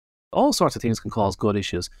All sorts of things can cause gut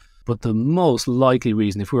issues. But the most likely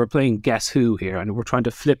reason, if we were playing Guess Who here and we're trying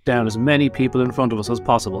to flip down as many people in front of us as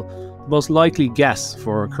possible, the most likely guess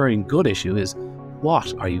for a recurring gut issue is,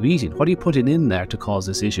 what are you eating? What are you putting in there to cause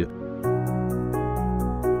this issue?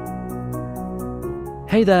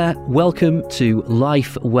 Hey there, welcome to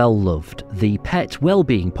Life Well Loved, the pet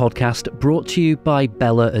wellbeing podcast brought to you by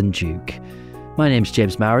Bella and Duke. My name's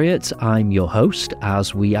James Marriott, I'm your host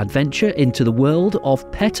as we adventure into the world of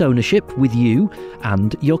pet ownership with you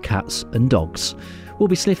and your cats and dogs. We'll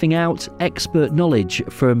be sniffing out expert knowledge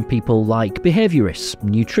from people like behaviourists,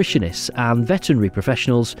 nutritionists and veterinary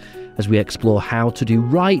professionals as we explore how to do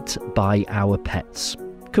right by our pets,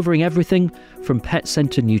 covering everything from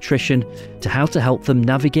pet-centred nutrition to how to help them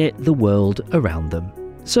navigate the world around them.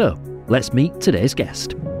 So, let's meet today's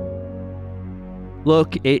guest.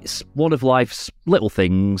 Look, it's one of life's little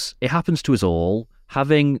things. It happens to us all,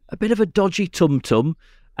 having a bit of a dodgy tum-tum,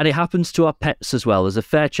 and it happens to our pets as well. There's a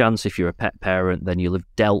fair chance if you're a pet parent, then you'll have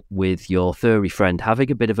dealt with your furry friend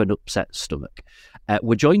having a bit of an upset stomach.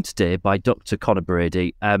 We're joined today by Dr Conor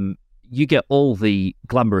Brady. You get all the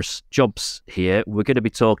glamorous jobs here. We're going to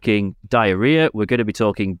be talking diarrhea. We're going to be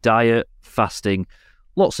talking diet, fasting,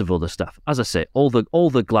 lots of other stuff. As I say, all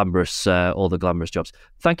the glamorous jobs.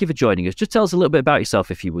 Thank you for joining us. Just tell us a little bit about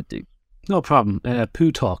yourself, if you would do. No problem.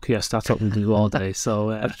 Poo talk. Yes, that's what we do all day.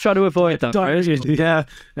 So I'm trying to avoid that.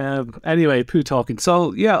 Yeah. Anyway, poo talking.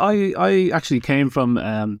 So yeah, I actually came from.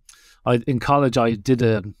 In college, I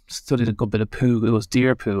studied a good bit of poo. It was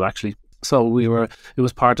deer poo actually. So it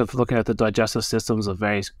was part of looking at the digestive systems of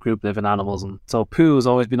various group living animals, and so poo has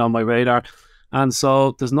always been on my radar. And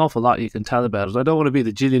so there's an awful lot you can tell about it. I don't want to be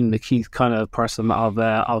the Gillian McKeith kind of person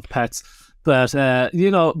of pets, but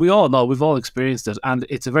we all know, we've all experienced it, and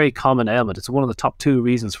it's a very common ailment. It's one of the top 2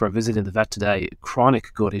 reasons for visiting the vet today: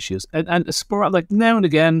 chronic gut issues. And like now and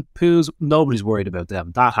again, poos, nobody's worried about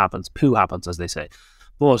them. That happens. Poo happens, as they say.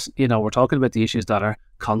 But we're talking about the issues that are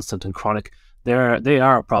constant and chronic. They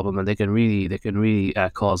are a problem, and they can really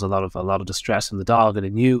cause a lot of distress in the dog and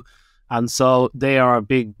in you. And so they are a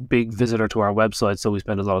big visitor to our website. So we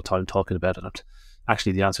spend a lot of time talking about it. And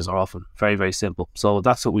actually, the answers are often very, very simple. So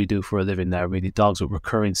that's what we do for a living now, really. Dogs with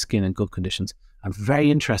recurring skin and gut conditions. And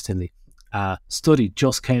very interestingly, a study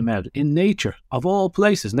just came out in Nature, of all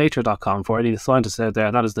places, nature.com, for any scientists out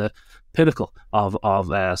there. That is the pinnacle of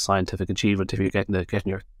scientific achievement if you're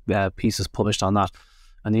getting your pieces published on that.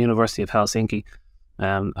 And the University of Helsinki,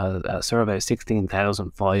 a survey of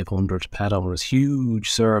 16,500 pet owners,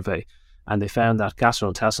 huge survey, and they found that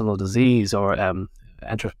gastrointestinal disease or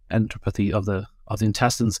enteropathy of the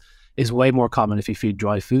intestines is way more common if you feed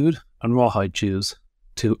dry food and rawhide chews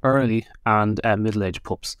to early and middle-aged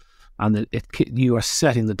pups, and you are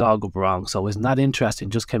setting the dog up wrong. So isn't that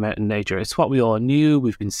interesting? Just came out in Nature. It's what we all knew.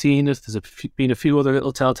 We've been seeing it. There's been a few other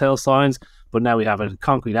little telltale signs, but now we have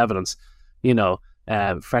concrete evidence.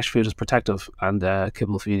 Fresh food is protective, and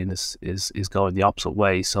kibble feeding is going the opposite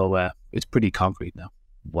way. So it's pretty concrete now.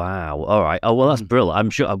 Wow. All right. Oh well, that's brilliant.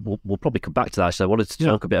 I'm sure we'll probably come back to that. So I wanted to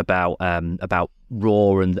talk a bit about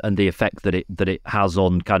raw and the effect that it has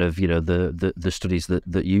on kind of the studies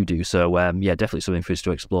that you do. So definitely something for us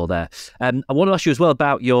to explore there. I want to ask you as well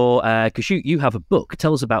about your because you have a book.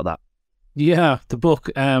 Tell us about that. Yeah, the book.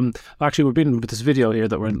 Actually, we're being with this video here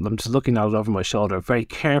that I'm just looking at it over my shoulder, very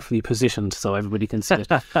carefully positioned so everybody can see it.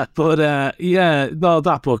 But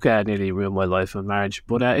that book nearly ruined my life and marriage.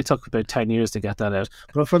 But it took about 10 years to get that out.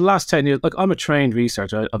 But for the last 10 years, like, I'm a trained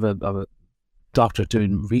researcher. I'm a doctor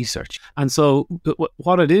doing research, and so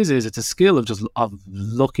what it is it's a skill of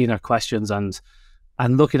looking at questions and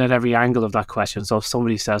looking at every angle of that question. So if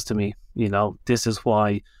somebody says to me, this is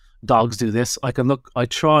why dogs do this, I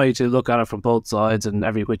try to look at it from both sides and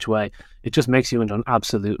every which way. It just makes you into an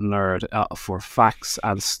absolute nerd for facts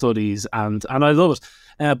and studies, and I love it.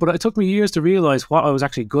 But it took me years to realise what I was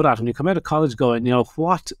actually good at. When you come out of college going,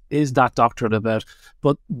 what is that doctorate about?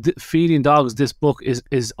 But feeding dogs, this book is,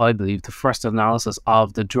 I believe, the first analysis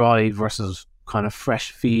of the dry versus kind of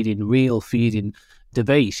fresh feeding, real feeding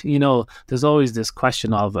debate. There's always this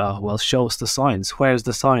question of show us the science. Where's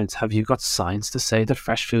the science? Have you got science to say that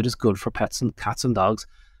fresh food is good for pets and cats and dogs?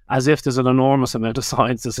 As if there's an enormous amount of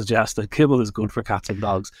science to suggest that kibble is good for cats and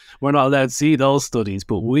dogs. We're not allowed to see those studies,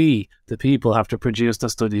 but we, the people, have to produce the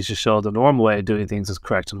studies to show the normal way of doing things is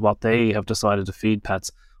correct and what they have decided to feed pets.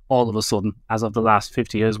 All of a sudden, as of the last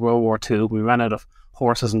 50 years, World War II, we ran out of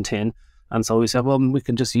horses and tin. And so we said, well, we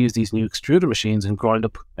can just use these new extruder machines and grind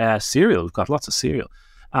up cereal. We've got lots of cereal.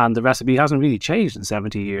 And the recipe hasn't really changed in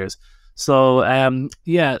 70 years. So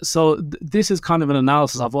this is kind of an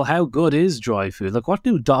analysis of, well, how good is dry food? Like, what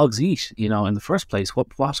do dogs eat, in the first place? What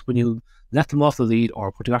when you let them off the lead,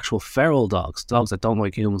 or what do actual feral dogs that don't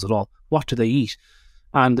like humans at all, what do they eat?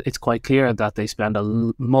 And it's quite clear that they spend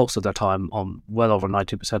most of their time, well over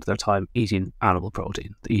 90% of their time, eating animal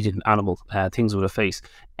protein, eating animal things with a face,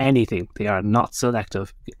 anything. They are not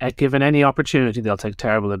selective. Given any opportunity, they'll take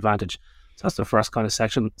terrible advantage. So that's the first kind of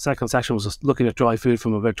section. Second section was just looking at dry food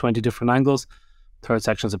from about 20 different angles. Third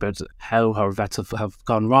section is about how our vets have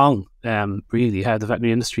gone wrong, really, how the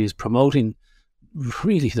veterinary industry is promoting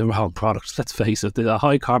really the wrong products. Let's face it, the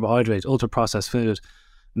high carbohydrate, ultra processed food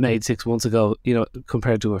made 6 months ago,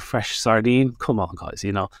 compared to a fresh sardine. Come on, guys,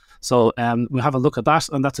 So we'll have a look at that,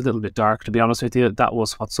 and that's a little bit dark, to be honest with you. That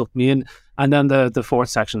was what sucked me in. And then the fourth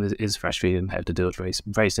section is fresh feed and how to do it. Very,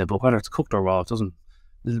 very simple. Whether it's cooked or raw, it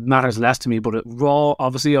matters less to me. But raw,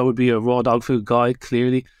 obviously, I would be a raw dog food guy,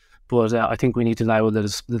 clearly. But I think we need to allow a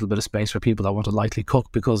little bit of space for people that want to lightly cook,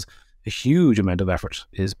 because a huge amount of effort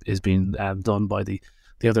is being done by the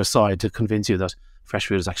other side to convince you that fresh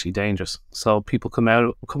food is actually dangerous. So people come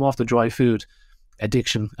off the dry food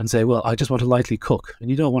addiction and say, well, I just want to lightly cook. And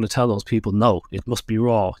you don't want to tell those people, no, it must be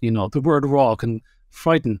raw. The word raw can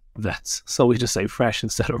frighten vets. So we just say fresh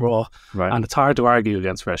instead of raw. Right. And it's hard to argue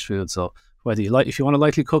against fresh food. So if you want to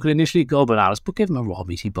lightly cook it initially, go bananas, but give them a raw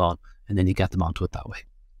meaty bun, and then you get them onto it that way.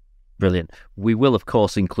 Brilliant. We will, of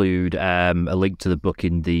course, include a link to the book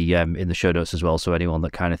in the show notes as well. So anyone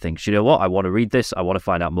that kind of thinks, you know what, I want to read this, I want to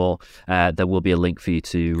find out more, there will be a link for you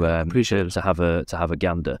to appreciate it, to have a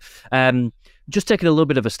gander. Just taking a little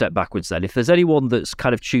bit of a step backwards then, if there's anyone that's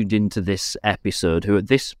kind of tuned into this episode who at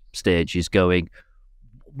this stage is going,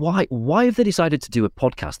 why have they decided to do a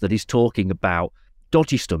podcast that is talking about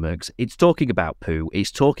dodgy stomachs, it's talking about poo,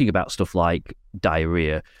 it's talking about stuff like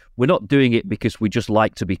diarrhea. We're not doing it because we just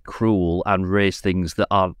like to be cruel and raise things that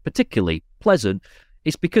aren't particularly pleasant.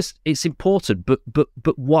 It's because it's important.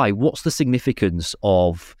 But why? What's the significance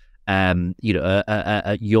of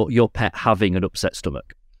your pet having an upset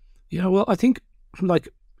stomach? Yeah, well, I think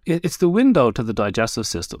it's the window to the digestive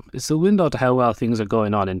system. It's the window to how well things are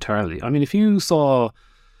going on internally. I mean, if you saw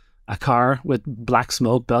a car with black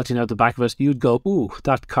smoke belching out the back of it, you'd go, ooh,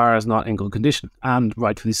 that car is not in good condition. And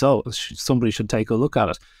rightfully so. Somebody should take a look at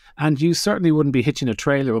it. And you certainly wouldn't be hitching a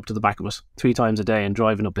trailer up to the back of it 3 times a day and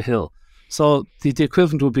driving up a hill. So the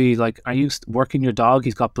equivalent would be like, are you working your dog?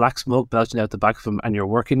 He's got black smoke belching out the back of him, and you're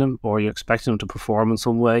working him, or you're expecting him to perform in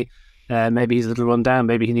some way. Maybe he's a little run down.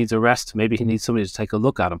 Maybe he needs a rest. Maybe he needs somebody to take a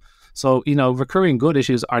look at him. So, recurring gut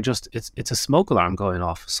issues are just, it's a smoke alarm going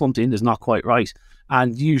off. Something is not quite right.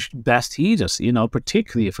 And you should best heed it,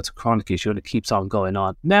 particularly if it's a chronic issue and it keeps on going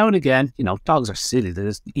on. Now and again, dogs are silly. They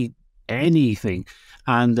just eat anything.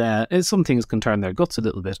 And some things can turn their guts a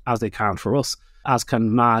little bit, as they can for us, as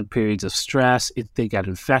can mad periods of stress. They get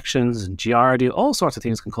infections and giardia. All sorts of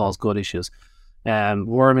things can cause gut issues.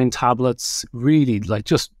 Worming tablets, really,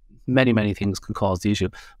 just many, many things can cause the issue.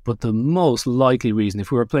 But the most likely reason,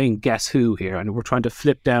 if we were playing Guess Who here and we're trying to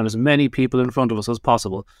flip down as many people in front of us as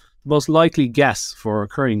possible, the most likely guess for a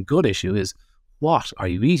recurring gut issue is, what are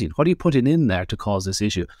you eating? What are you putting in there to cause this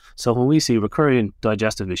issue? So when we see recurring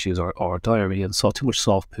digestive issues or diarrhea and too much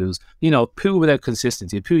soft poos, poo without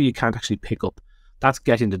consistency, poo you can't actually pick up, that's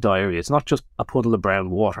getting to diarrhea. It's not just a puddle of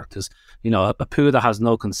brown water. There's, a poo that has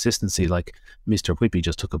no consistency, like Mr. Whippy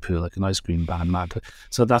just took a poo, like an ice cream man.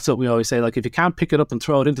 So that's what we always say, if you can't pick it up and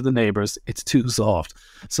throw it into the neighbours, it's too soft.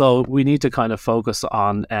 So we need to kind of focus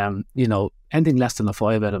on, anything less than a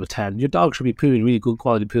 5 out of a 10. Your dog should be pooing really good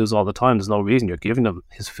quality poos all the time. There's no reason you're giving him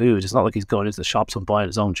his food. It's not like he's going into the shops and buying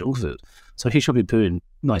his own junk food. So he should be pooing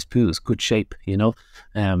nice poos, good shape,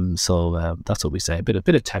 So that's what we say. A bit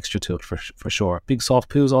of texture to it for sure. Big soft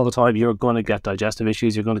poos all the time, you're going to get digestive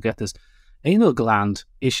issues. You're going to get this anal gland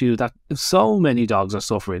issue that so many dogs are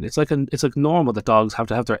suffering. It's like normal that dogs have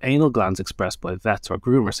to have their anal glands expressed by vets or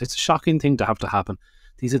groomers. It's a shocking thing to have to happen.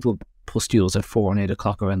 These little pustules at 4 and 8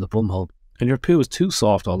 o'clock around the bumhole. And your poo is too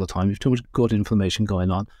soft all the time. You have too much gut inflammation going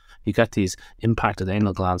on. You get these impacted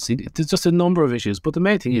anal glands. There's just a number of issues. But the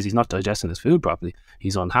main thing is he's not digesting his food properly.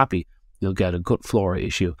 He's unhappy. You'll get a gut flora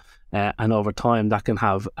issue. And over time, that can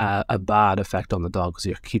have a bad effect on the dog,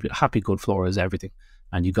 because happy gut flora is everything.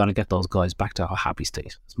 And you've got to get those guys back to a happy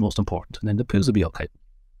state. It's most important. And then the poos will be okay.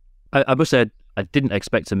 I must say, I didn't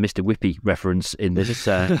expect a Mr. Whippy reference in this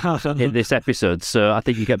in this episode. So I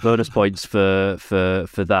think you get bonus points for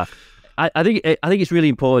that. I think it's really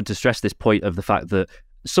important to stress this point of the fact that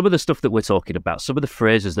some of the stuff that we're talking about, some of the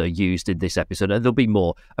phrases that are used in this episode, and there'll be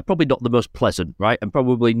more, are probably not the most pleasant, right? And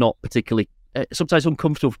probably not particularly, sometimes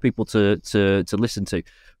uncomfortable for people to listen to.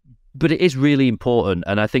 But it is really important,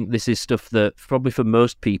 and I think this is stuff that probably for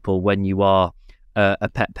most people, when you are a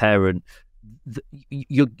pet parent,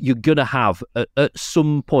 you're gonna have at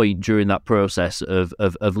some point during that process of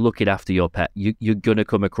looking after your pet, you're gonna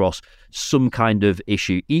come across some kind of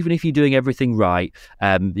issue, even if you're doing everything right.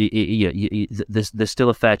 There's still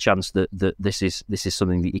a fair chance that this is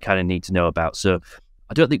something that you kind of need to know about. So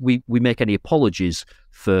I don't think we make any apologies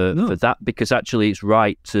for that, because actually it's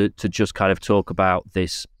right to just kind of talk about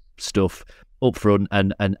this stuff up front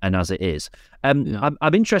and as it is. I'm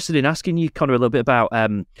interested in asking you, Conor, a little bit about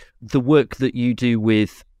the work that you do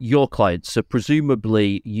with your clients. So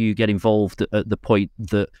presumably you get involved at the point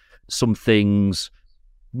that something's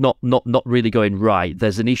not really going right.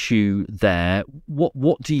 There's an issue there.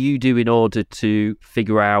 What do you do in order to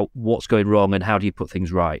figure out what's going wrong, and how do you put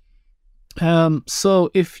things right?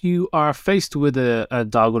 So if you are faced with a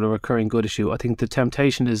dog with a recurring gut issue, I think the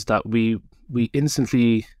temptation is that we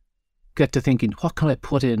instantly get to thinking, what can I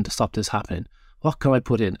put in to stop this happening? What can I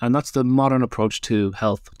put in? And that's the modern approach to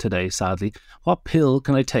health today, sadly. What pill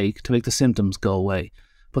can I take to make the symptoms go away?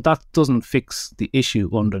 But that doesn't fix the issue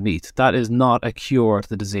underneath. That is not a cure to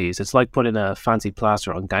the disease. It's like putting a fancy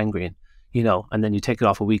plaster on gangrene, and then you take it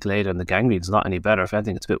off a week later and the gangrene's not any better. If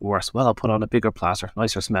anything, it's a bit worse. Well, I'll put on a bigger plaster,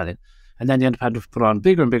 nicer smelling. And then you end up having to put on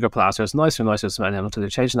bigger and bigger plasters, nicer and nicer smelling, until you're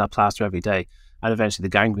changing that plaster every day, and eventually the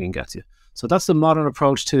gangrene gets you. So that's the modern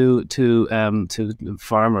approach to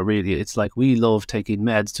pharma, really. It's like we love taking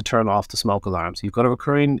meds to turn off the smoke alarms. You've got a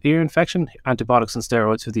recurring ear infection, antibiotics and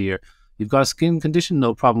steroids for the ear. You've got a skin condition,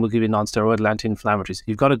 no problem, we'll give you non-steroidal anti-inflammatories.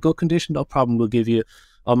 You've got a gut condition, no problem, we'll give you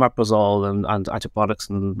omeprazole and antibiotics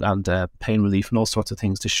and pain relief and all sorts of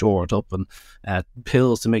things to shore it up, and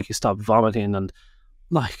pills to make you stop vomiting, and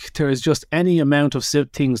like there is just any amount of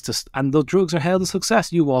things and the drugs are hailed a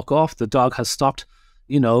success. You walk off, the dog has stopped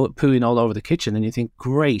pooing all over the kitchen, and you think,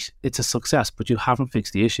 great, it's a success, but you haven't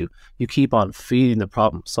fixed the issue. You keep on feeding the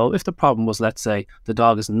problem. So if the problem was, let's say, the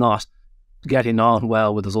dog is not getting on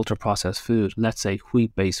well with his ultra-processed food, let's say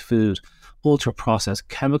wheat-based food, ultra-processed,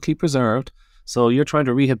 chemically preserved, so you're trying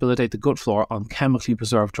to rehabilitate the gut flora on chemically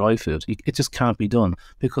preserved dry food. It just can't be done,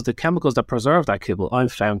 because the chemicals that preserve that kibble,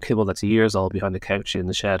 I've found kibble that's years old behind the couch in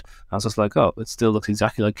the shed. I was just like, oh, it still looks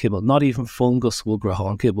exactly like kibble. Not even fungus will grow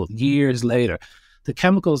on kibble years later. The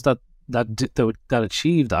chemicals that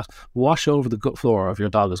achieve that wash over the gut flora of your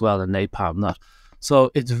dog as well, and napalm that.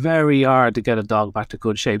 So it's very hard to get a dog back to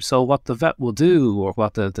good shape. So what the vet will do, or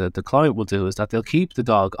what the client will do, is that they'll keep the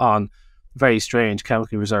dog on very strange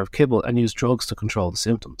chemically reserved kibble and use drugs to control the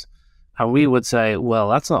symptoms. And we would say, well,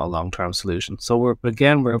 that's not a long-term solution. So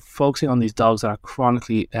we're focusing on these dogs that are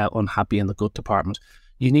chronically unhappy in the gut department.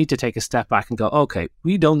 You need to take a step back and go, okay,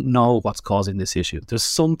 we don't know what's causing this issue. There's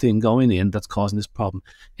something going in that's causing this problem.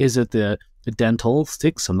 Is it the dental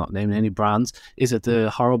sticks? I'm not naming any brands. Is it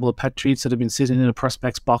the horrible pet treats that have been sitting in a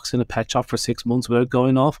Perspex box in a pet shop for 6 months without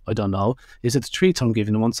going off? I don't know. Is it the treats I'm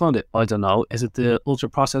giving them on Sunday? I don't know. Is it the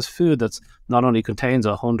ultra-processed food that's not only contains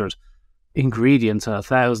 100 ingredients and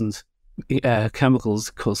 1,000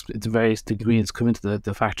 chemicals, because it's various ingredients come into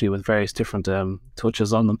the factory with various different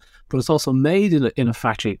touches on them, but it's also made in a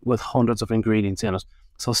factory with hundreds of ingredients in it.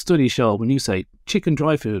 So studies show, when you say chicken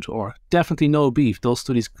dry food or definitely no beef, those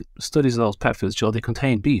studies of those pet foods show they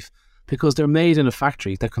contain beef, because they're made in a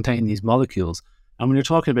factory that contain these molecules. And when you're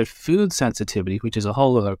talking about food sensitivity, which is a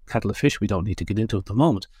whole other kettle of fish we don't need to get into at the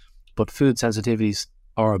moment, but food sensitivities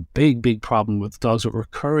are a big problem with dogs with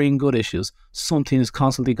recurring gut issues. Something is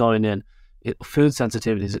constantly going in. Food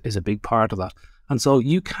sensitivity is a big part of that. And so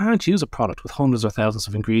you can't use a product with hundreds or thousands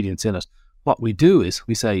of ingredients in it. What we do is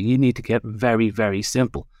we say you need to get very, very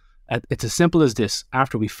simple. It's as simple as this.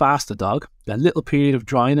 After we fast the dog, a little period of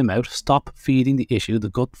drying him out, stop feeding the issue. The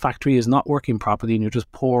gut factory is not working properly and you're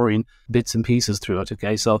just pouring bits and pieces through it.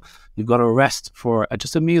 Okay, so you've got to rest for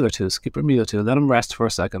just a meal or two, skip a meal or two, let him rest for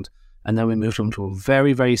a second. And then we move them to a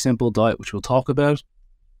very, very simple diet, which we'll talk about.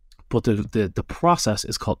 But the process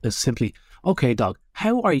is simply, okay, dog,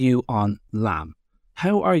 how are you on lamb?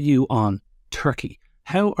 How are you on turkey?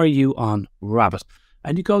 How are you on rabbit?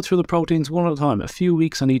 And you go through the proteins one at a time, a few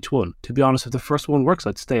weeks on each one. To be honest, if the first one works,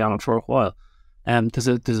 I'd stay on it for a while. There's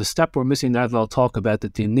a step we're missing there that I'll talk about,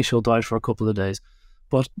 the initial diet for a couple of days.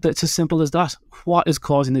 But it's as simple as that. What is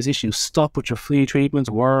causing this issue? Stop with your flea treatments,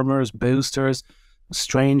 wormers, boosters,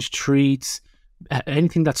 strange treats,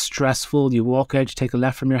 anything that's stressful. You walk out, you take a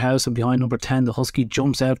left from your house, and behind number 10, the husky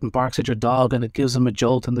jumps out and barks at your dog, and it gives him a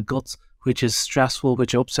jolt in the guts, which is stressful,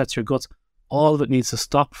 which upsets your guts. All of it needs to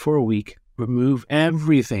stop for a week. Remove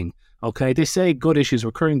everything. Okay, they say gut issues,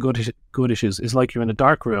 recurring gut issues, is like you're in a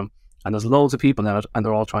dark room and there's loads of people in it and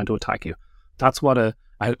they're all trying to attack you. That's what a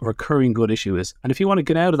a recurring gut issue is. And if you want to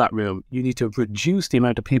get out of that room, you need to reduce the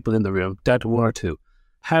amount of people in the room down to 1 or 2.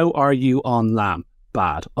 How are you on lamb?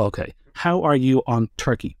 Bad. Okay. How are you on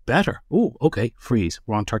turkey? Better. Oh, okay. Freeze.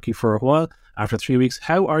 We're on turkey for a while. After 3 weeks,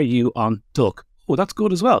 how are you on duck? Oh, that's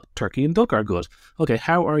good as well. Turkey and duck are good. Okay,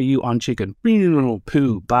 how are you on chicken?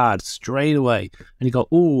 Poo, bad, straight away. And you go,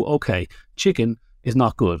 oh, okay, chicken is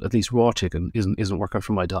not good. At least raw chicken isn't working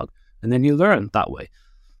for my dog. And then you learn that way.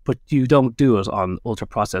 But you don't do it on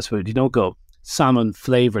ultra-processed food. You don't go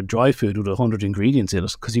salmon-flavoured dry food with 100 ingredients in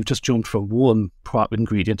it, because you've just jumped from one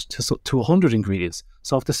ingredient to 100 ingredients.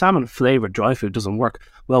 So if the salmon-flavoured dry food doesn't work,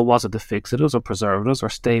 well, was it the fixatives or preservatives or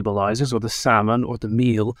stabilizers or the salmon or the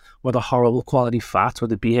meal or the horrible quality fats or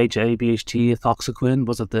the BHA, BHT, ethoxyquin?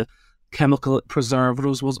 Was it the chemical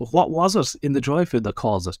preservatives? What was it in the dry food that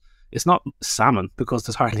caused it? It's not salmon, because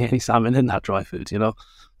there's hardly any salmon in that dry food,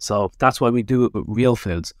 So that's why we do it with real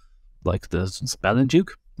foods, like the spelling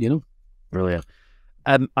duke, Brilliant.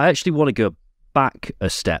 I actually want to go back a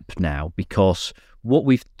step now, because what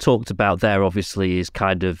we've talked about there obviously is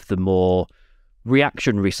kind of the more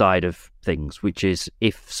reactionary side of things, which is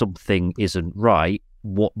if something isn't right,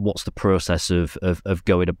 what's the process of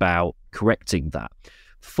going about correcting that?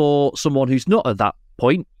 For someone who's not at that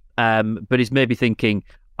point, but is maybe thinking,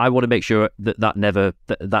 I want to make sure that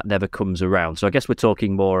never comes around. So I guess we're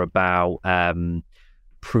talking more about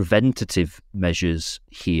preventative measures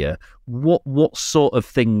here. What sort of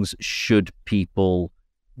things should people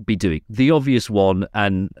be doing? The obvious one,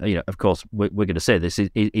 and of course we're going to say this,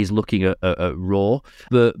 is looking at raw,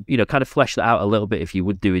 but kind of flesh that out a little bit, if you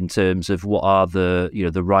would do, in terms of what are the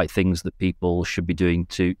the right things that people should be doing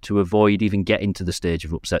to avoid even getting to the stage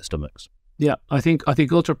of upset stomachs. Yeah, I think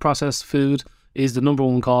ultra processed food is the number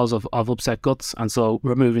one cause of upset guts, and so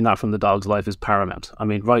removing that from the dog's life is paramount. I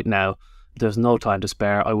mean, right now there's no time to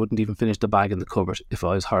spare. I wouldn't even finish the bag in the cupboard if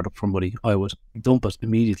I was hard up for money. I would dump it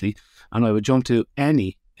immediately, and I would jump to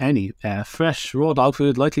any fresh raw dog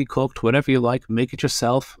food, lightly cooked, whatever you like. Make it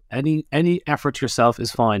yourself. Any effort yourself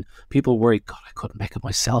is fine. People worry, God, I couldn't make it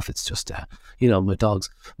myself. It's just my dog's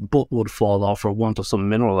butt would fall off for want of some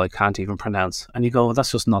mineral I can't even pronounce. And you go, well,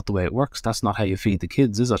 that's just not the way it works. That's not how you feed the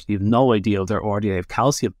kids, is it? You have no idea of their RDA of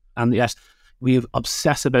calcium. And yes, we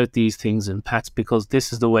obsess about these things in pets because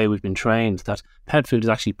this is the way we've been trained, that pet food is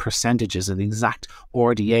actually percentages and exact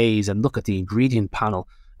RDAs, and look at the ingredient panel,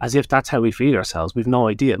 as if that's how we feed ourselves. We've no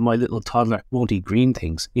idea. My little toddler won't eat green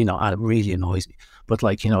things, and it really annoys me. But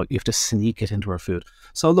you have to sneak it into our food.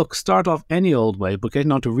 So look, start off any old way, but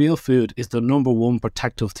getting onto real food is the number one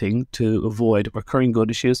protective thing to avoid recurring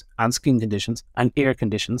gut issues and skin conditions and ear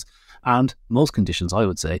conditions and most conditions, I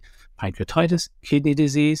would say. Pancreatitis, kidney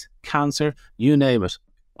disease, cancer, you name it.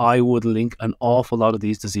 I would link an awful lot of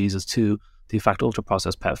these diseases to the fact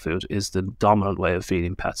ultra-processed pet food is the dominant way of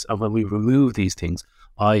feeding pets. And when we remove these things,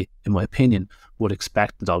 I, in my opinion, would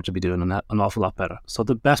expect the dog to be doing an awful lot better. So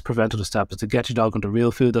the best preventative step is to get your dog onto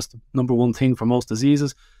real food. That's the number one thing for most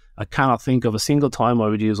diseases. I cannot think of a single time I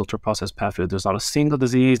would use ultra-processed pet food. There's not a single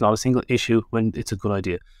disease, not a single issue when it's a good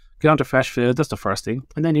idea. Get onto fresh food, that's the first thing.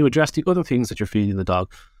 And then you address the other things that you're feeding the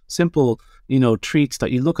dog. Simple, treats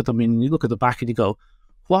that you look at them and you look at the back and you go,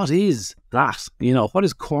 what is that? What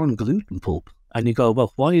is corn gluten pulp? And you go,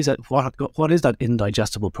 well, why is that? What is that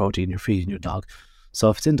indigestible protein you're feeding your dog? So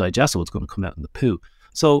if it's indigestible, it's going to come out in the poo.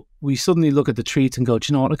 So we suddenly look at the treats and go,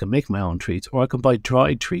 do you know what? I can make my own treats, or I can buy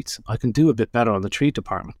dried treats. I can do a bit better on the treat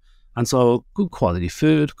department. And so good quality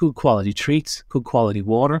food, good quality treats, good quality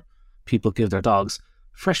water. People give their dogs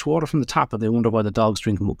fresh water from the tap and they wonder why the dogs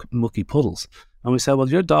drink mucky puddles. And we say, well,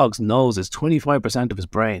 your dog's nose is 25% of his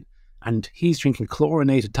brain and he's drinking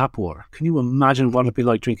chlorinated tap water. Can you imagine what it'd be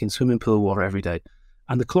like drinking swimming pool water every day?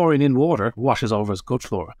 And the chlorine in water washes over his gut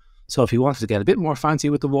flora. So if he wanted to get a bit more fancy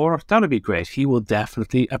with the water, that would be great. He will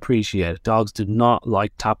definitely appreciate it. Dogs do not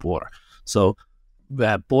like tap water. So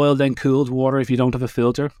boiled and cooled water if you don't have a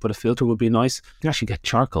filter, but a filter would be nice. You actually get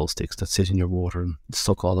charcoal sticks that sit in your water and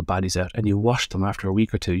suck all the baddies out, and you wash them after a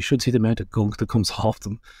week or two. You should see the amount of gunk that comes off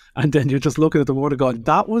them. And then you're just looking at the water going,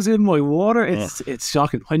 that was in my water? It's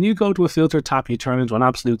shocking. When you go to a filter tap, you turn into an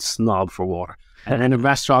absolute snob for water. And in a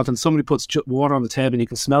restaurant and somebody puts water on the table and you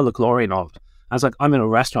can smell the chlorine of it. I was like, I'm in a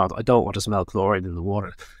restaurant, I don't want to smell chlorine in the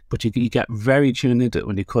water. But you get very tuned into it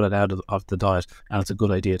when you cut it out of the diet, and it's a good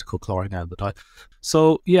idea to cut chlorine out of the diet.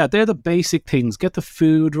 So yeah, they're the basic things. Get the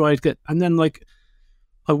food right, and then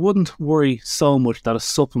I wouldn't worry so much that a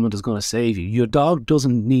supplement is going to save you. Your dog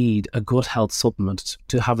doesn't need a gut health supplement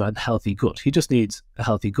to have a healthy gut. He just needs a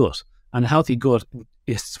healthy gut. And a healthy gut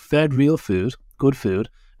is fed real food, good food,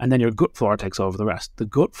 and then your gut flora takes over the rest. The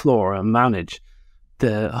gut flora manage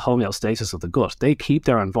the homeostasis of the gut. They keep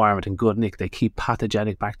their environment in good nick. They keep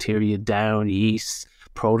pathogenic bacteria down, yeast,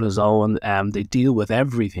 protozoan. They deal with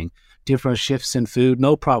everything. Different shifts in food,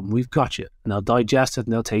 no problem. We've got you. And they'll digest it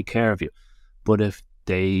and they'll take care of you. But if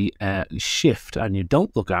they shift and you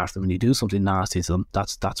don't look after them and you do something nasty to them,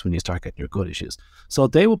 that's when you start getting your gut issues. So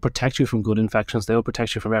they will protect you from gut infections. They will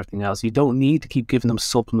protect you from everything else. You don't need to keep giving them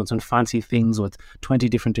supplements and fancy things with 20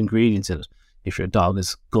 different ingredients in it. If your dog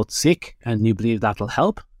is gut sick and you believe that'll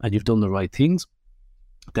help and you've done the right things,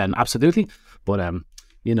 then absolutely. But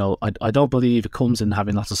I don't believe it comes in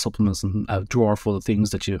having lots of supplements and a drawer full of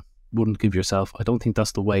things that you wouldn't give yourself. I don't think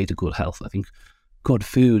that's the way to good health. I think good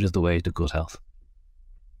food is the way to good health.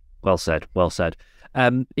 Well said. Well said.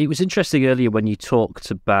 It was interesting earlier when you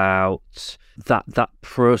talked about that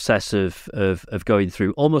process of going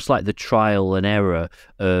through almost like the trial and error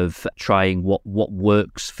of trying what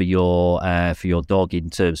works for your dog in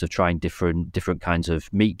terms of trying different kinds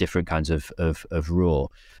of meat, different kinds of raw.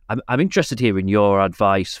 I'm interested here in your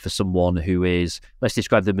advice for someone who is, let's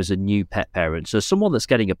describe them as a new pet parent. So someone that's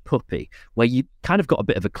getting a puppy, where you kind of got a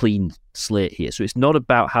bit of a clean slate here. So it's not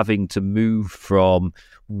about having to move from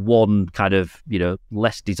one kind of,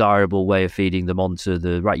 less desirable way of feeding them onto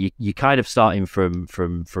the right. You're kind of starting from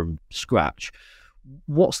scratch.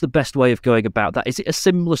 What's the best way of going about that? Is it a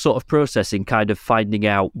similar sort of process in kind of finding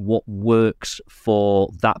out what works for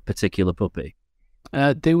that particular puppy?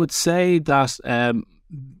 They would say that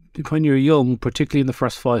when you're young, particularly in the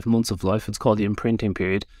first 5 months of life, it's called the imprinting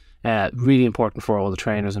period. Really important for all the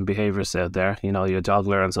trainers and behaviourists out there. Your dog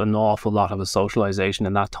learns an awful lot of his socialisation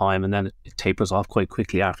in that time, and then it tapers off quite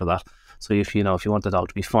quickly after that. So if you want the dog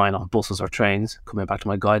to be fine on buses or trains, coming back to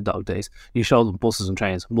my guide dog days, you show them buses and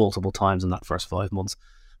trains multiple times in that first 5 months.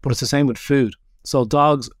 But it's the same with food. So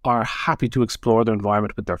dogs are happy to explore their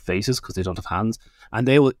environment with their faces because they don't have hands, and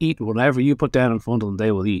they will eat whatever you put down in front of them,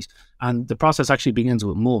 they will eat. And the process actually begins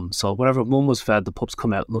with mum. So whatever mum was fed, the pups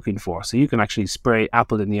come out looking for. So you can actually spray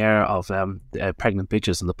apple in the air of pregnant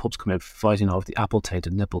bitches, and the pups come out fighting over the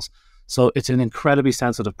apple-tainted nipples. So it's an incredibly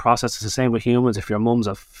sensitive process. It's the same with humans. If your mum's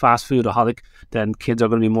a fast foodaholic, then kids are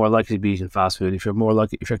going to be more likely to be eating fast food. If your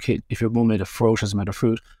mum made a ferocious amount of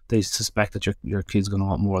fruit, they suspect that your kid's going to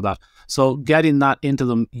want more of that. So getting that into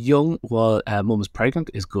them young while mum is pregnant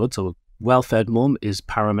is good. So well-fed mum is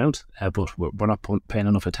paramount, but we're not paying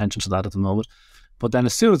enough attention to that at the moment. But then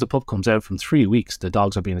as soon as the pup comes out from 3 weeks, the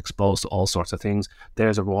dogs are being exposed to all sorts of things.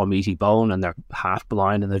 There's a raw meaty bone and they're half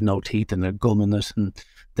blind and there's no teeth and they're gumming it, and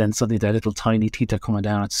then suddenly their little tiny teeth are coming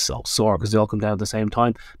down. It's so sore because they all come down at the same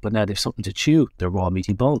time. But now they've something to chew, their raw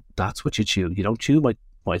meaty bone. That's what you chew. You don't chew my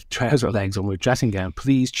trouser legs on my dressing gown.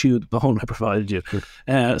 Please chew the bone I provided you.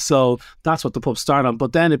 So that's what the pups start on.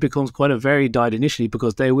 But then it becomes quite a varied diet initially,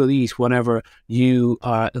 because they will eat whenever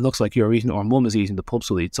it looks like you're eating or mum is eating, the pups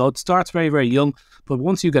will eat. So it starts very, very young. But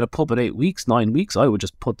once you get a pup at 8 weeks, 9 weeks, I would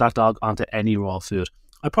just put that dog onto any raw food.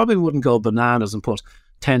 I probably wouldn't go bananas and put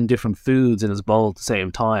 10 different foods in his bowl at the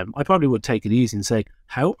same time. I probably would take it easy and say,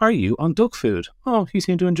 how are you on duck food? Oh, you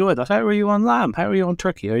seem to enjoy that. How are you on lamb? How are you on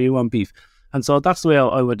turkey? How are you on beef? And so that's the way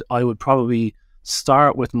I would probably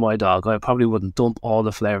start with my dog. I probably wouldn't dump all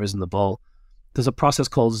the flavours in the bowl. There's a process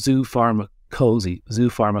called zoopharmacognosy,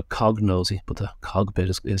 but the cog bit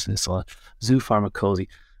is zoopharmacognosy.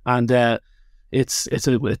 And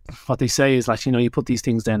what they say is like, you put these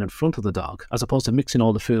things down in front of the dog as opposed to mixing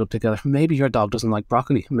all the food up together. Maybe your dog doesn't like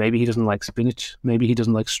broccoli. Maybe he doesn't like spinach. Maybe he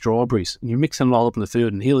doesn't like strawberries. And you're mixing it all up in the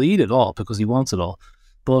food, and he'll eat it all because he wants it all.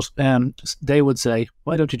 But they would say,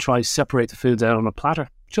 why don't you try separate the foods out on a platter,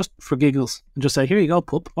 just for giggles, and just say, here you go,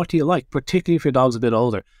 pup, what do you like? Particularly if your dog's a bit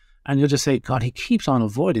older. And you'll just say, God, he keeps on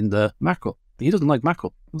avoiding the mackerel. He doesn't like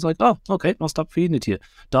mackerel. It's like, oh, okay, I'll stop feeding it to you.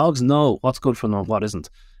 Dogs know what's good for them and what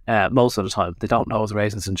isn't. Most of the time. They don't know it's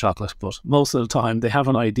raisins and chocolate, but most of the time they have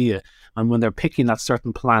an idea. And when they're picking that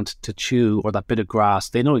certain plant to chew or that bit of grass,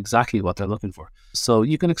 they know exactly what they're looking for. So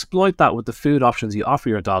you can exploit that with the food options you offer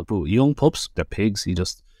your dog. But with young pups, they're pigs.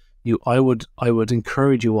 I would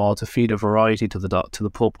encourage you all to feed a variety to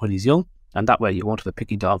the pup when he's young, and that way you won't have a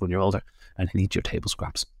picky dog when you're older, and he'll eat your table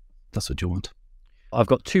scraps. That's what you want. I've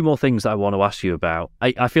got 2 more things that I want to ask you about.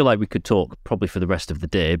 I feel like we could talk probably for the rest of the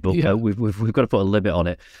day, but yeah. We've got to put a limit on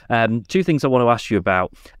it. 2 things I want to ask you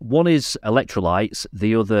about. One is electrolytes.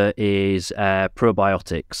 The other is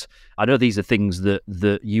probiotics. I know these are things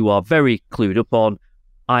that you are very clued up on.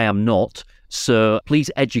 I am not. So please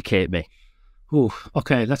educate me. Oh,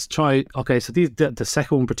 okay, let's try. Okay, so the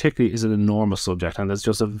second one particularly is an enormous subject, and there's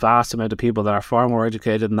just a vast amount of people that are far more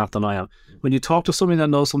educated in that than I am. When you talk to somebody that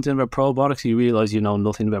knows something about probiotics, you realise you know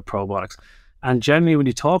nothing about probiotics. And generally, when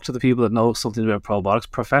you talk to the people that know something about probiotics,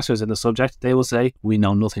 professors in the subject, they will say, we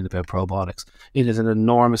know nothing about probiotics. It is an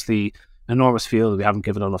enormous field we haven't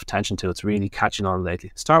given enough attention to. It's really catching on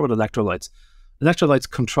lately. Start with electrolytes. Electrolytes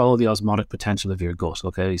control the osmotic potential of your gut,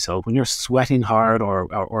 okay? So when you're sweating hard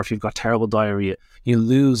or if you've got terrible diarrhea, you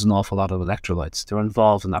lose an awful lot of electrolytes. They're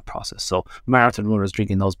involved in that process. So marathon runners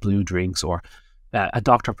drinking those blue drinks, or a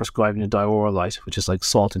doctor prescribing a diarrhoea, which is like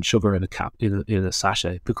salt and sugar in a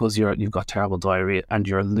sachet, because you've got terrible diarrhea and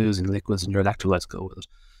you're losing liquids and your electrolytes go with it.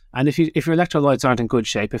 And if your electrolytes aren't in good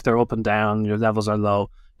shape, if they're up and down, your levels are low,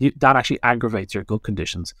 that actually aggravates your gut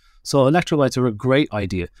conditions. So electrolytes are a great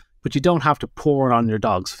idea. But you don't have to pour it on your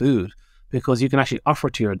dog's food, because you can actually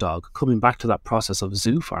offer to your dog, coming back to that process of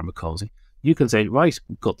zoo pharmacology. You can say, right,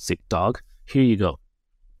 gut sick dog, here you go.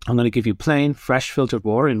 I'm going to give you plain, fresh filtered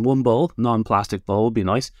water in one bowl, non-plastic bowl would be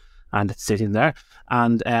nice, and it's sitting there.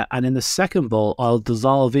 And in the second bowl, I'll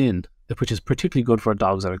dissolve in, which is particularly good for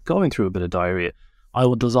dogs that are going through a bit of diarrhea. I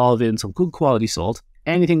will dissolve in some good quality salt,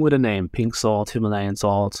 anything with a name, pink salt, Himalayan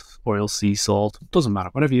salt, Royal Sea salt, doesn't matter,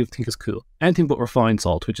 whatever you think is cool. Anything but refined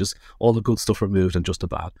salt, which is all the good stuff removed and just the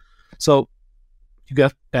bad. So you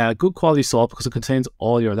get good quality salt because it contains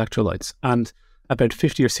all your electrolytes and about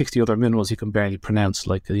 50 or 60 other minerals you can barely pronounce,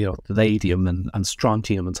 like palladium and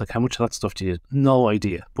strontium. It's like, how much of that stuff do you? No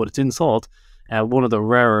idea, but it's in salt. One of the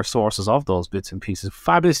rarer sources of those bits and pieces.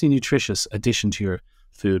 Fabulously nutritious addition to your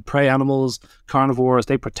food. Prey animals, carnivores,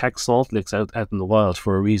 they protect salt licks out in the wild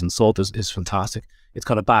for a reason. Salt is fantastic. It's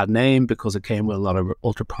got a bad name because it came with a lot of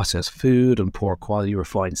ultra-processed food and poor quality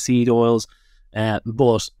refined seed oils.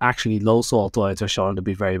 But actually low salt diets are shown to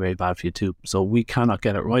be very, very bad for you too. So we cannot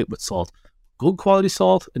get it right with salt. Good quality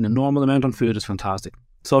salt in a normal amount on food is fantastic.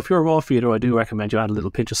 So if you're a raw feeder, I do recommend you add a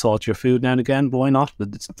little pinch of salt to your food now and again. Why not?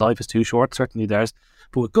 Life is too short, certainly theirs.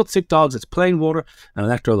 But with gut sick dogs, it's plain water and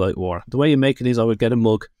electrolyte water. The way you make it is I would get a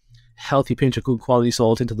mug, healthy pinch of good quality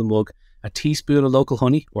salt into the mug, a teaspoon of local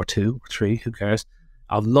honey, or 2 or 3, who cares,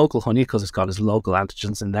 of local honey, because it's got its local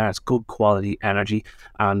antigens in there. It's good quality energy,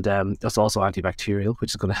 and that's also antibacterial,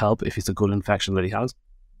 which is going to help if it's a good infection that he has.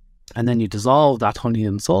 And then you dissolve that honey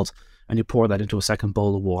and salt and you pour that into a second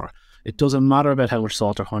bowl of water. It doesn't matter about how much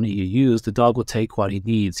salt or honey you use. The dog will take what he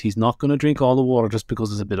needs. He's not going to drink all the water just because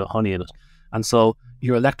there's a bit of honey in it. And so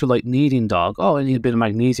your electrolyte needing dog, I need a bit of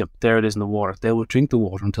magnesium. There it is in the water. They will drink the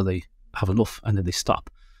water until they have enough and then they stop.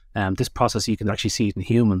 This process, you can actually see it in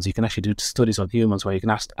humans. You can actually do studies on humans where you can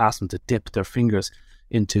ask them to dip their fingers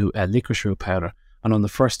into licorice root powder. And on the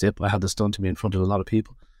first dip, I had this done to me in front of a lot of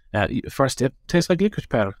people. First dip, tastes like licorice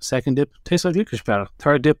powder. Second dip, tastes like licorice powder.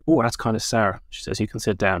 Third dip, that's kind of sour. She says, you can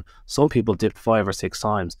sit down. Some people dip 5 or 6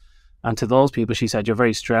 times. And to those people, she said, you're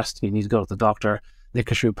very stressed. You need to go to the doctor.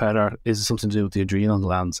 Licorice root powder is something to do with the adrenal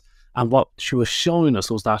glands. And what she was showing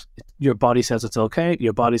us was that your body says it's okay.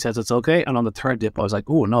 Your body says it's okay. And on the third dip, I was like,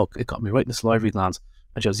 oh no, it got me right in the salivary glands.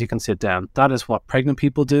 And she goes, you can sit down. That is what pregnant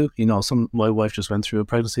people do. My wife just went through a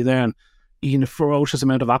pregnancy there and eating a ferocious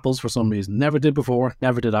amount of apples for some reason. Never did before,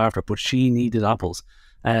 never did after, but she needed apples.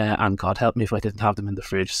 And God help me if I didn't have them in the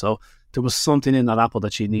fridge. So there was something in that apple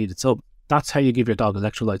that she needed. So that's how you give your dog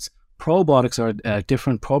electrolytes. Probiotics are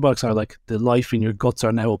different. Probiotics are like the life in your guts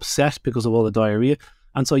are now upset because of all the diarrhea.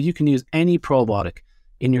 And so you can use any probiotic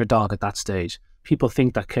in your dog at that stage. People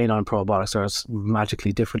think that canine probiotics are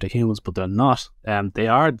magically different to humans, but they're not. They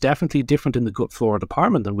are definitely different in the gut flora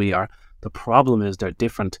department than we are. The problem is they're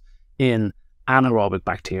different in anaerobic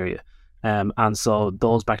bacteria. And so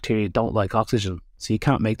those bacteria don't like oxygen. So you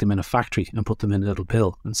can't make them in a factory and put them in a little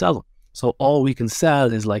pill and sell them. So all we can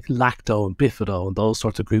sell is like lacto and bifido and those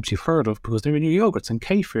sorts of groups you've heard of because they're in your yogurts and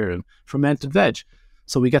kefir and fermented veg.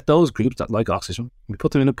 So we get those groups that like oxygen, we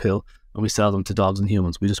put them in a pill and we sell them to dogs and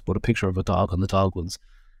humans. We just put a picture of a dog on the dog ones.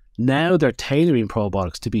 Now they're tailoring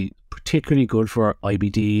probiotics to be particularly good for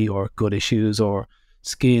IBD or gut issues or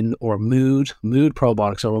skin or mood. Mood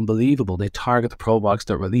probiotics are unbelievable. They target the probiotics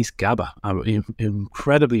that release GABA.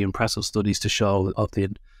 Incredibly impressive studies to show of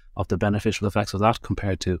the beneficial effects of that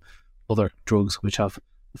compared to other drugs which have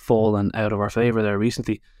fallen out of our favour there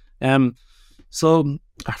recently. So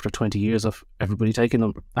after 20 years of everybody taking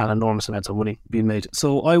them and enormous amounts of money being made.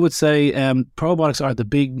 So I would say probiotics are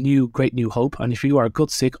the great new hope. And if you are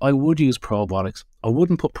gut sick, I would use probiotics. I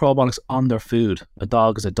wouldn't put probiotics on their food. A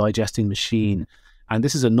dog is a digesting machine. And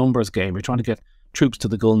this is a numbers game. You're trying to get troops to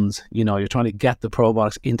the guns. You're trying to get the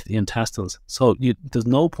probiotics into the intestines. So there's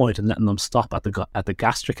no point in letting them stop at the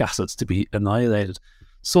gastric acids to be annihilated.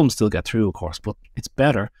 Some still get through, of course, but it's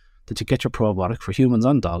better that you get your probiotic for humans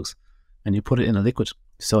and dogs and you put it in a liquid.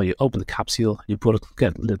 So you open the capsule,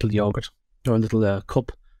 get a little yogurt or a little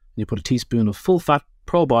cup, and you put a teaspoon of full-fat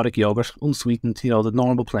probiotic yogurt, unsweetened, the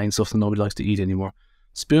normal plain stuff that nobody likes to eat anymore.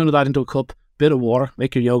 Spoon of that into a cup, bit of water,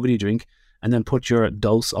 make your yogurty drink, and then put your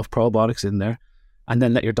dose of probiotics in there, and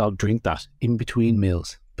then let your dog drink that in between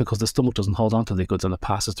meals, because the stomach doesn't hold on to liquids and it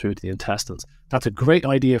passes through to the intestines. That's a great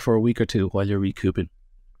idea for a week or two while you're recouping.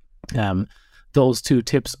 Those 2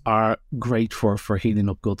 tips are great for healing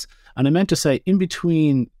up guts. And I meant to say, in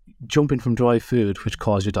between jumping from dry food, which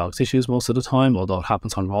cause your dogs issues most of the time, although it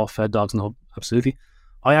happens on raw fed dogs, no, absolutely,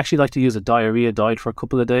 I actually like to use a diarrhea diet for a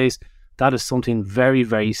couple of days. That is something very,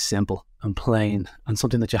 very simple and plain, and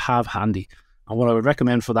something that you have handy. And what I would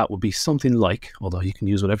recommend for that would be something like, although you can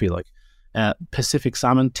use whatever you like, Pacific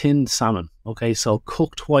salmon, tinned salmon. Okay, so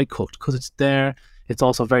cooked, why cooked? Because it's there. It's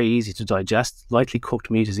also very easy to digest. Lightly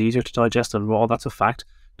cooked meat is easier to digest than raw. That's a fact.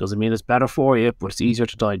 Doesn't mean it's better for you, but it's easier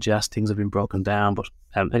to digest. Things have been broken down. But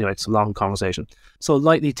anyway, it's a long conversation. So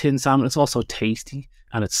lightly tinned salmon. It's also tasty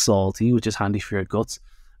and it's salty, which is handy for your guts.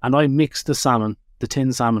 And I mix the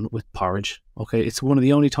tinned salmon with porridge. Okay, it's one of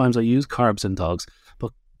the only times I use carbs in dogs.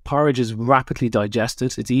 But porridge is rapidly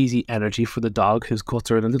digested. It's easy energy for the dog whose guts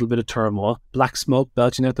are in a little bit of turmoil. Black smoke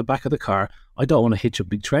belching out the back of the car. I don't want to hitch a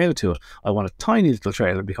big trailer to it. I want a tiny little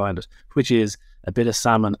trailer behind it, which is a bit of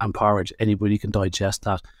salmon and porridge. Anybody can digest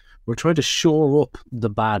that. We're trying to shore up the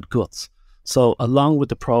bad guts. So along with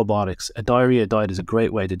the probiotics, a diarrhea diet is a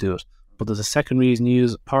great way to do it. But there's a second reason you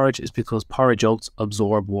use porridge, is because porridge oats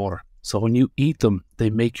absorb water. So when you eat them, they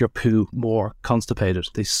make your poo more constipated.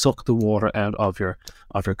 They suck the water out of your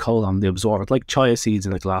colon. They absorb it like chia seeds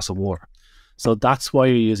in a glass of water. So that's why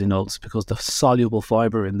you're using oats, because the soluble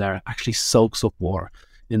fibre in there actually soaks up water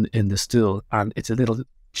in the stool. And it's a little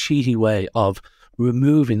cheaty way of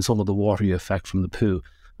removing some of the watery effect from the poo.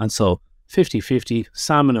 And so 50-50,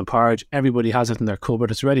 salmon and porridge, everybody has it in their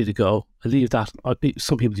cupboard. It's ready to go. I leave that.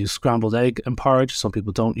 Some people use scrambled egg and porridge. Some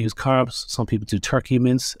people don't use carbs. Some people do turkey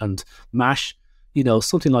mince and mash.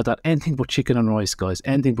 Something like that. Anything but chicken and rice, guys.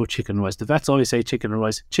 Anything but chicken and rice. The vets always say chicken and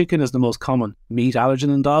rice. Chicken is the most common meat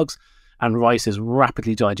allergen in dogs, and rice is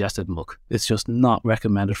rapidly digested muck. It's just not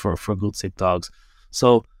recommended for good sick dogs.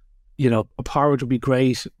 So, a porridge would be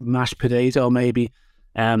great. Mashed potato maybe,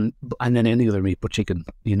 and then any other meat but chicken.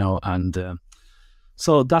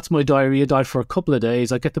 So that's my diarrhea diet for a couple of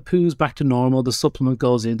days. I get the poos back to normal. The supplement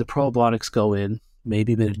goes in. The probiotics go in.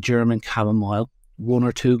 Maybe a bit of German chamomile. 1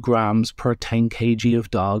 or 2 grams per 10 kg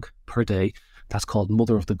of dog per day. That's called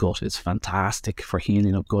mother of the gut. It's fantastic for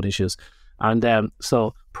healing up gut issues. And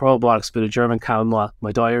so probiotics, bit of German chamomile,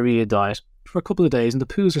 my diarrhea diet for a couple of days, and the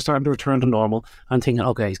poos are starting to return to normal. I'm thinking,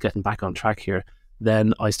 okay, he's getting back on track here.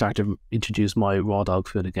 Then I start to introduce my raw dog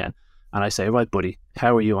food again. And I say, right, buddy,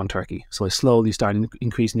 how are you on turkey? So I slowly start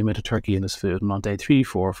increasing the amount of turkey in his food. And on day 3,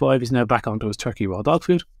 4, or 5, he's now back onto his turkey raw dog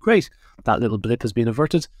food. Great. That little blip has been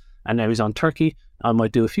averted. And now he's on turkey. I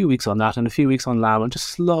might do a few weeks on that and a few weeks on lamb, and just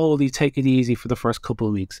slowly take it easy for the first couple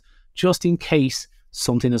of weeks, just in case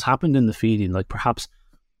something has happened in the feeding. Like perhaps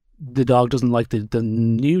the dog doesn't like the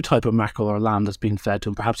new type of mackerel or lamb that's being fed to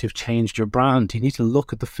him. Perhaps you've changed your brand. You need to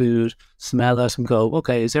look at the food, smell it, and go,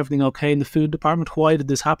 okay, is everything okay in the food department? Why did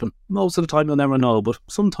this happen? Most of the time you'll never know, but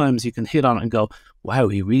sometimes you can hit on it and go, wow,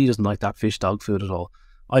 he really doesn't like that fish dog food at all.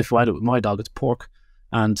 I find it with my dog, it's pork.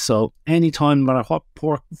 And so anytime, no matter what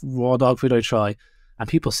pork raw dog food I try, and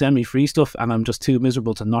people send me free stuff and I'm just too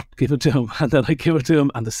miserable to not give it to him, and then I give it to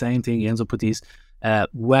him, and the same thing, he ends up with these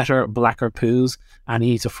wetter, blacker poos, and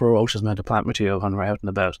he eats a ferocious amount of plant material when we're out and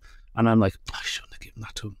about. And I'm like, I shouldn't have given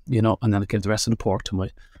that to him, and then I give the rest of the pork to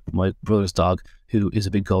my brother's dog, who is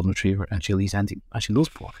a big golden retriever, and she'll eat anything, and she loves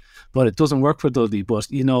pork. But it doesn't work for Dudley. But,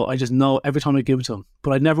 I just know every time I give it to him.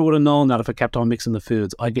 But I never would have known that if I kept on mixing the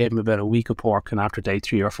foods. I gave him about a week of pork, and after day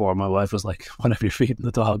 3 or 4, my wife was like, whenever you're feeding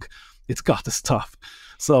the dog, it's got to stop.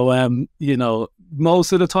 So,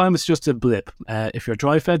 most of the time it's just a blip. If you're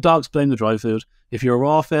dry-fed dogs, blame the dry food. If you're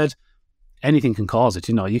raw-fed, anything can cause it.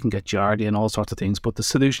 You can get giardia and all sorts of things. But the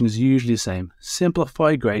solution is usually the same.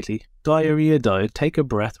 Simplify greatly. Diarrhea diet. Take a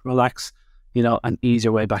breath. Relax. And ease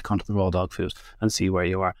your way back onto the raw dog food and see where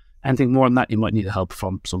you are. Anything more than that, you might need help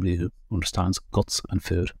from somebody who understands guts and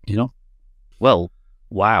food, Well,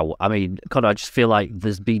 wow. I mean, Conor, I just feel like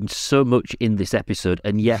there's been so much in this episode,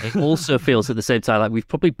 and yet it also feels at the same time like we've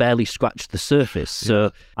probably barely scratched the surface.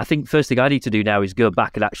 So I think first thing I need to do now is go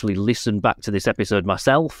back and actually listen back to this episode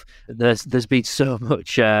myself. There's been so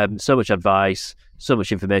much advice, so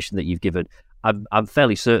much information that you've given. I'm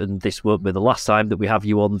fairly certain this won't be the last time that we have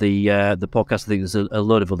you on the podcast. I think there's a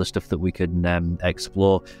load of other stuff that we can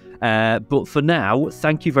explore. But for now,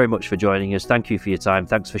 thank you very much for joining us. Thank you for your time.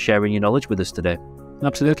 Thanks for sharing your knowledge with us today.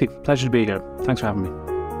 Absolutely. Pleasure to be here. Thanks for having me.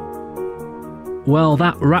 Well,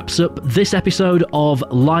 that wraps up this episode of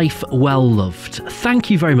Life Well Loved. Thank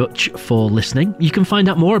you very much for listening. You can find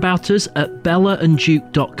out more about us at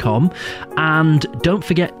bellaandduke.com, and don't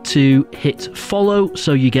forget to hit follow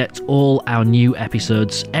so you get all our new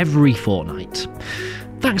episodes every fortnight.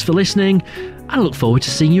 Thanks for listening, and I look forward to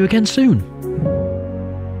seeing you again soon.